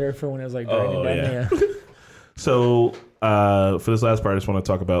running water for when it was like draining Oh, down yeah. there. So for this last part, I just want to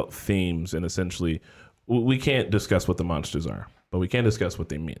talk about themes, and essentially, we can't discuss what the monsters are, but we can discuss what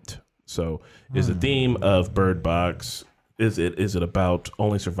they meant. So, is the theme of Bird Box, is it about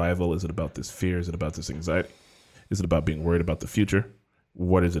only survival? Is it about this fear? Is it about this anxiety? Is it about being worried about the future?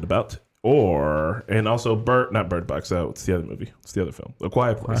 What is it about? And also not Bird Box. What's the other movie? What's the other film? A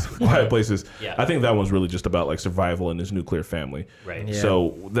Quiet Place. Quiet Place is. Yeah. I think that one's really just about like survival in this nuclear family. Right. Yeah.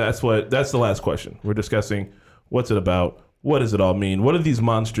 So that's the last question. We're discussing what's it about? What does it all mean? What do these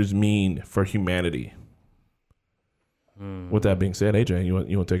monsters mean for humanity? With that being said, AJ, you want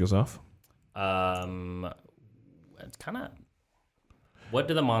to take us off? It's kind of. What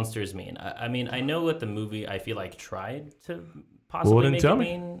do the monsters mean? I mean, I know what the movie, I feel like, tried to possibly Well, then make tell it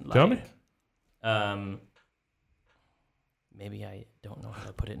me. mean. Tell me. Maybe I don't know how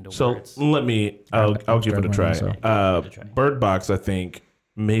to put it into So words. I'll give it a try. Give it a try. Bird Box, I think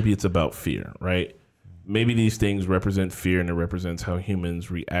maybe it's about fear, right? Maybe these things represent fear, and it represents how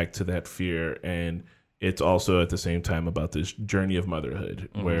humans react to that fear, and it's also at the same time about this journey of motherhood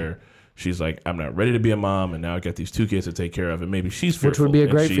where she's like, I'm not ready to be a mom, and now I got these two kids to take care of, and maybe she's fearful. Which would be a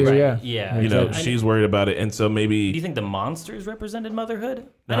and great she's- fear, yeah. Yeah. You know, I- she's worried about it, and so Do maybe you think the monsters represented motherhood?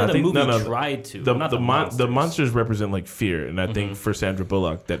 I No, know I the think- movie no, tried to. the not the monsters represent like fear, and I think for Sandra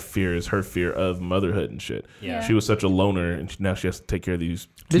Bullock, that fear is her fear of motherhood and shit. Yeah. She was such a loner, and now she has to take care of these.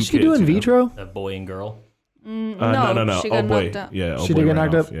 Two Did she kids, do in you know? vitro? A boy and girl. No. She Oh got boy, knocked out. yeah. Oh She boy did get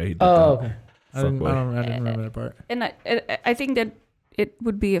ran knocked off. up? Yeah, he did Oh, that. okay. I Fuck didn't boy. remember that part. And I think that it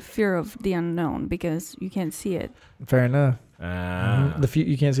would be a fear of the unknown because you can't see it. Fair enough. Ah.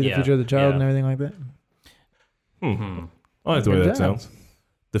 You can't see the Yeah, future of the child yeah. and everything like that. Hmm. I like the way Good that job. sounds.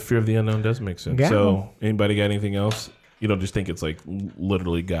 The fear of the unknown does make sense. Got So, anybody got anything else? You don't just think it's like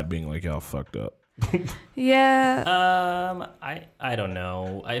literally God being like, y'all fucked up. Yeah. I don't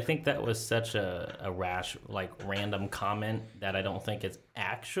know. I think that was such a rash, like random comment that I don't think it's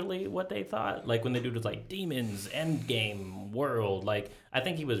actually what they thought. Like when the dude was like demons, endgame, world. Like I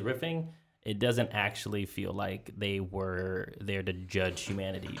think he was riffing. It doesn't actually feel like they were there to judge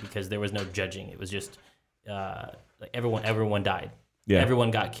humanity because there was no judging. It was just like everyone died. Yeah. Everyone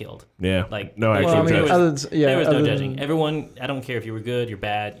got killed. Yeah. Like no, well, actually, I mean, judge. there was no other judging. than- Everyone, I don't care if you were good, you're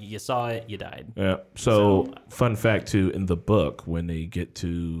bad, you saw it, you died. Yeah. So, fun fact too, in the book, when they get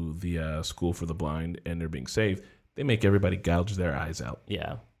to the school for the blind and they're being saved, they make everybody gouge their eyes out.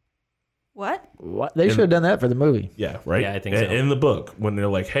 Yeah. What? What? They should have done that for the movie. Yeah, right? Yeah, I think so. In the book, when they're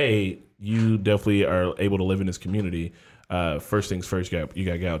like, hey, you definitely are able to live in this community, first things first, you got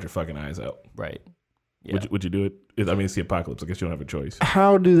to gouge your fucking eyes out. Right. Yeah. Would you do it? I mean, it's the apocalypse. I guess you don't have a choice.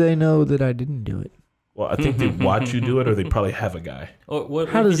 How do they know that I didn't do it? Well, I think they watch you do it, or they probably have a guy. Or what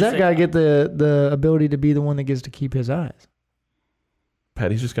How if you does just that say- guy get the ability to be the one that gets to keep his eyes? Pat,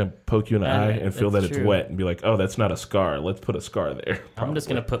 he's just going to poke you in the Yeah, eye and feel that that's it's true. wet and be like, oh, that's not a scar. Let's put a scar there. I'm just Probably.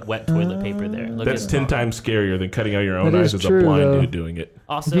 gonna put wet toilet paper there. Look That's at 10 times scarier than cutting out your own That eyes is as a true, blind though. dude doing it.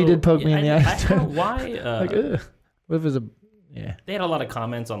 Also, He did poke me in the eye. I don't know why. Like, ugh. What if it's a... Yeah. They had a lot of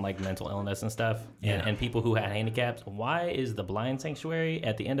comments on like mental illness and stuff, Yeah. and people who had handicaps. Why is the blind sanctuary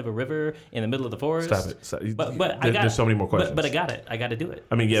at the end of a river in the middle of the forest? Stop it. Stop. But There's so many more questions. But I got it. I got to do it.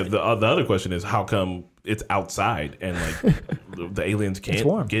 I mean, yeah, the other question is how come it's outside and like the aliens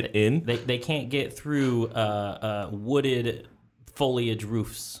warm. can't get in? They can't get through wooded foliage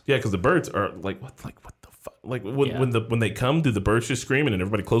roofs. Yeah, because the birds are like what the fuck? Like Yeah. when they come, do the birds just screaming and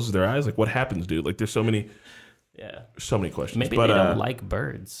everybody closes their eyes? Like what happens, dude? Like there's so many questions. Maybe but, they don't like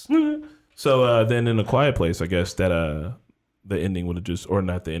birds. So then in A Quiet Place, I guess that the ending would have just, or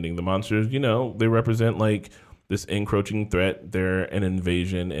not the ending, the monsters, they represent like this encroaching threat. They're an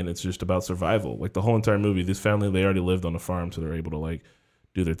invasion and it's just about survival. Like the whole entire movie, this family, they already lived on a farm, so they're able to like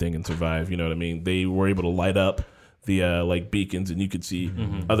do their thing and survive. You know what I mean? They were able to light up the like beacons and you could see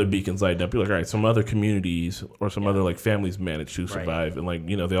other beacons lighting up. You're like, all right, some other communities or some other like families managed to survive. And like,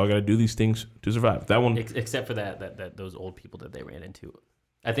 they all got to do these things to survive. That one. Except for that those old people that they ran into.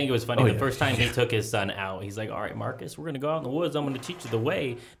 I think it was funny. The first time he took his son out, he's like, all right, Marcus, we're going to go out in the woods. I'm going to teach you the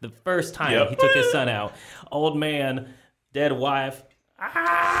way. The first time he took his son out, old man, dead wife.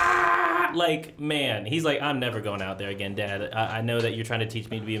 Like, man, he's like, I'm never going out there again, Dad. I know that you're trying to teach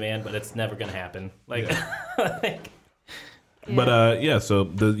me to be a man, but it's never going to happen. Like, like But so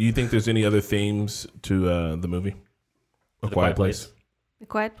you think there's any other themes to the movie? A Quiet Place? The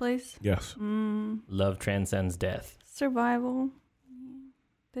Quiet Place? Yes. Love transcends death. Survival.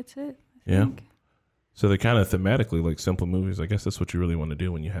 That's it. I Yeah. think. So they're kind of thematically like simple movies. I guess that's what you really want to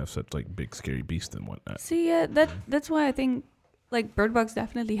do when you have such like big scary beasts and whatnot. See, yeah, that's why I think like Birdbox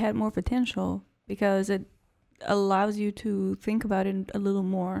definitely had more potential because it allows you to think about it a little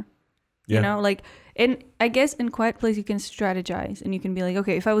more. Yeah. Like I guess in Quiet Place you can strategize and you can be like,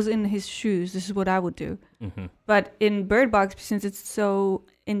 okay, if I was in his shoes, this is what I would do. Mm-hmm. But in Birdbox, since it's so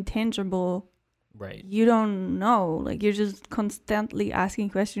intangible, Right. you don't know. Like you're just constantly asking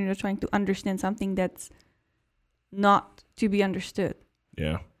questions. You're trying to understand something that's not to be understood.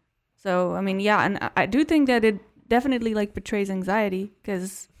 Yeah. So I mean, yeah, and I do think that it definitely like portrays anxiety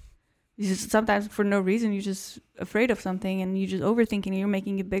because sometimes for no reason you're just afraid of something and you just overthinking and you're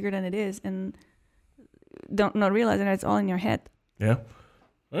making it bigger than it is and don't not realizing that it's all in your head. Yeah.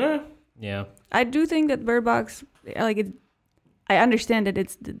 Yeah. I do think that Bird Box, like it, I understand that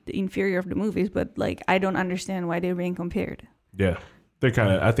it's the inferior of the movies, but like I don't understand why they're being compared. Yeah. They're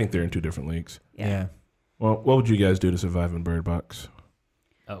kind of, I think they're in two different leagues. Yeah. Well, what would you guys do to survive in Bird Box?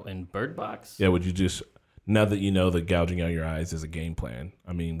 Oh, in Bird Box? Yeah, would you just, now that you know that gouging out your eyes is a game plan,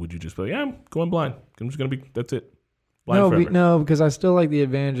 I mean, would you just be like, yeah, I'm going blind. I'm just going to be, that's it. Blind forever. No, because I still like the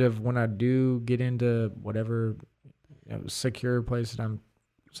advantage of when I do get into whatever secure place that I'm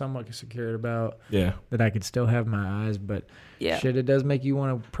somewhat secure about, that I could still have my eyes. But shit, it does make you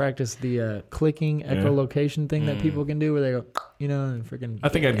want to practice the clicking echolocation thing that people can do where they go, and freaking. I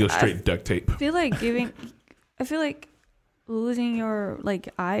think I'd go straight duct tape. I feel like losing your like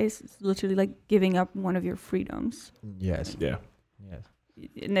eyes is literally like giving up one of your freedoms. Yes. Yeah. Yes.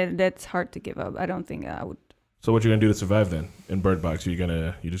 And that's hard to give up. I don't think I would. So what you gonna do to survive then in Bird Box?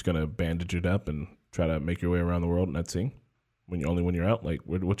 You're just gonna bandage it up and try to make your way around the world and not sing when you're out. Like,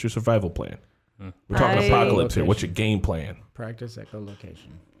 what's your survival plan? We're talking apocalypse here. What's your game plan? Practice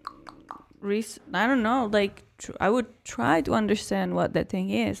echolocation. I don't know. Like, I would try to understand what that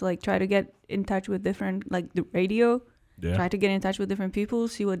thing is. Like, try to get in touch with different, like the radio. Yeah. Try to get in touch with different people,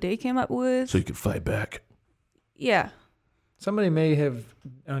 see what they came up with. So you can fight back. Yeah. Somebody may have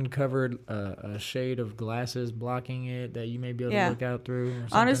uncovered a shade of glasses blocking it that you may be able to look out through. Or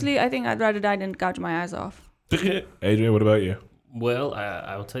something. Honestly, I think I'd rather die than gouge my eyes off. AJ, what about you? Well,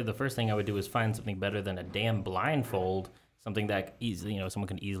 I will tell you the first thing I would do is find something better than a damn blindfold. Something that easily, someone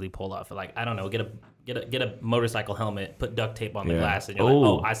can easily pull off. Like, I don't know, get a motorcycle helmet, put duct tape on the glass, and you're like,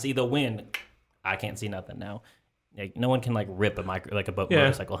 oh, I see the wind. I can't see nothing now. Like, no one can like rip a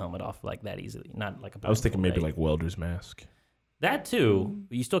motorcycle helmet off like that easily. Not like a. I was thinking maybe like welder's mask. That too,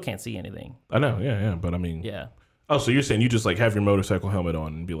 but you still can't see anything. I know, yeah, but I mean, yeah. Oh, so you're saying you just like have your motorcycle helmet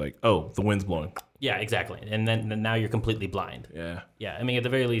on and be like, oh, the wind's blowing. Yeah, exactly. And then now you're completely blind. Yeah. Yeah, I mean, at the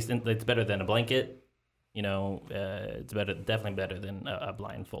very least, it's better than a blanket. You know, it's definitely better than a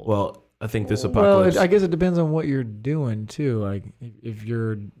blindfold. Well, I think this apocalypse. Well, I guess it depends on what you're doing too. Like if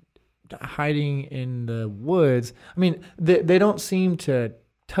you're hiding in the woods, I mean, they don't seem to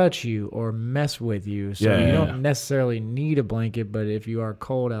touch you or mess with you, so you don't necessarily need a blanket. But if you are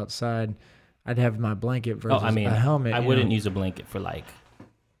cold outside, I'd have my blanket versus a helmet. I wouldn't use a blanket for like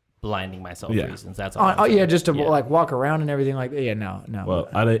blinding myself reasons. That's all. Just to like walk around and everything like that. Yeah, no. Well,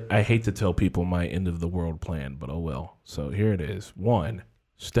 I hate to tell people my end of the world plan, but oh well. So here it is.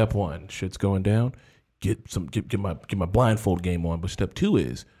 Step one, shit's going down. Get my blindfold game on. But step two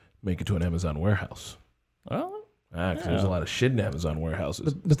is make it to an Amazon warehouse. Well, because there's a lot of shit in Amazon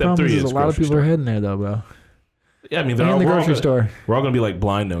warehouses. The step problem three is a lot of people are heading there though, bro. Yeah, I mean, in the grocery store. We're all gonna be like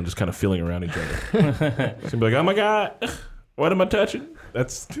blind now and just kind of feeling around each other. It's gonna be like, oh my god, what am I touching?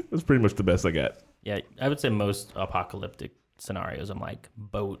 That's pretty much the best I got. Yeah, I would say most apocalyptic scenarios, I'm like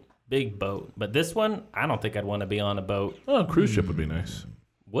big boat. But this one, I don't think I'd want to be on a boat. Oh, a cruise ship would be nice.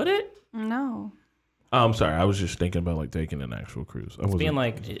 Would it? No. Oh, I'm sorry. I was just thinking about like taking an actual cruise. It's being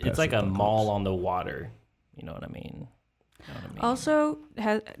like it's like a mall on the water. You know what I mean? Also,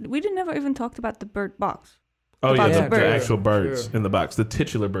 we never even talked about the Birdbox. Oh yeah, the birds. actual birds in the box, the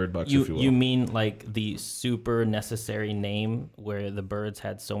titular bird box, if you will. You mean like the super necessary name where the birds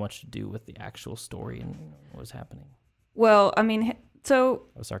had so much to do with the actual story and what was happening? Well, I mean, so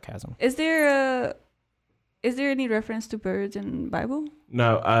that was sarcasm. Is there any reference to birds in Bible?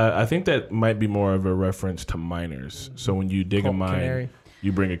 No, I think that might be more of a reference to miners. So when you dig a mine, canary.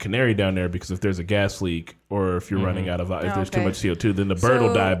 You bring a canary down there because if there's a gas leak or if you're running out of if there's too much CO2, then the bird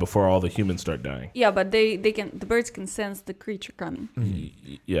will die before all the humans start dying. Yeah, but the birds can sense the creature coming.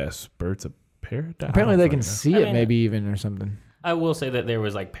 Yes, birds of paradise. Apparently they can see it, maybe even or something. I will say that there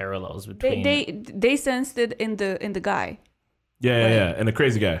was like parallels between. They sensed it in the guy. Yeah, and the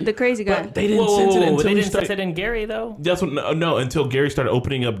crazy guy. The crazy guy. But they didn't sense it until they didn't sense it in Gary though. That's what no, until Gary started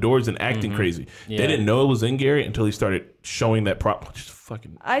opening up doors and acting crazy. Yeah. They didn't know it was in Gary until he started showing that prop. Just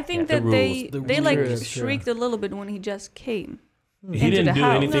fucking. I think that they shrieked a little bit when he just came. He didn't do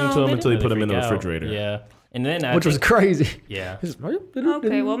anything to him until he put him in the refrigerator. Yeah. And then which was crazy. Yeah.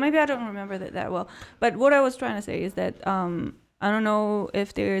 Okay, well maybe I don't remember that well. But what I was trying to say is that I don't know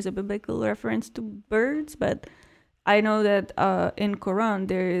if there is a biblical reference to birds, but I know that in Quran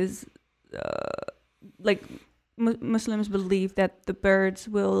there is Muslims believe that the birds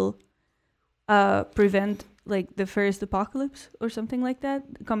will prevent like the first apocalypse or something like that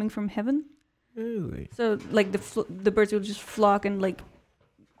coming from heaven. Really? So like the birds will just flock and like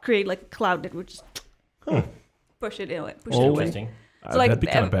create like a cloud that would just push it away. Interesting. So, like, that'd be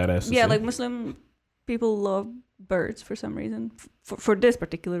kind of badass. Yeah, like Muslim people love birds for some reason, for this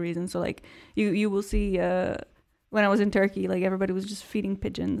particular reason. So like you will see. When I was in Turkey, like everybody was just feeding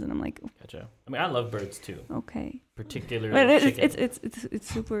pigeons, and I'm like, gotcha. I mean, I love birds too. Okay. Particularly, but it's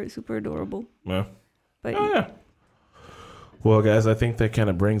super adorable. Yeah. But yeah. Well, guys, I think that kind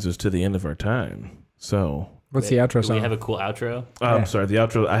of brings us to the end of our time. So, what's the outro song? Do we have a cool outro? I'm sorry, the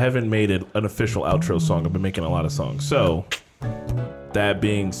outro. I haven't made an official outro song. I've been making a lot of songs. So, that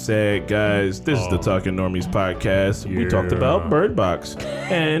being said, guys, this is the Talking Normies podcast. We talked about Birdbox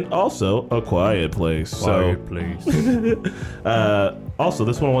and also A Quiet Place. Also,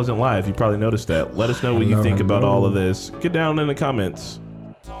 this one wasn't live. You probably noticed that. Let us know what you think about all of this. Get down in the comments.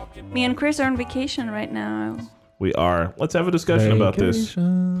 Me and Chris are on vacation right now. We are. Let's have a discussion about this. All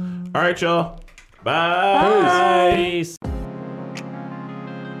right, y'all. Bye. Peace.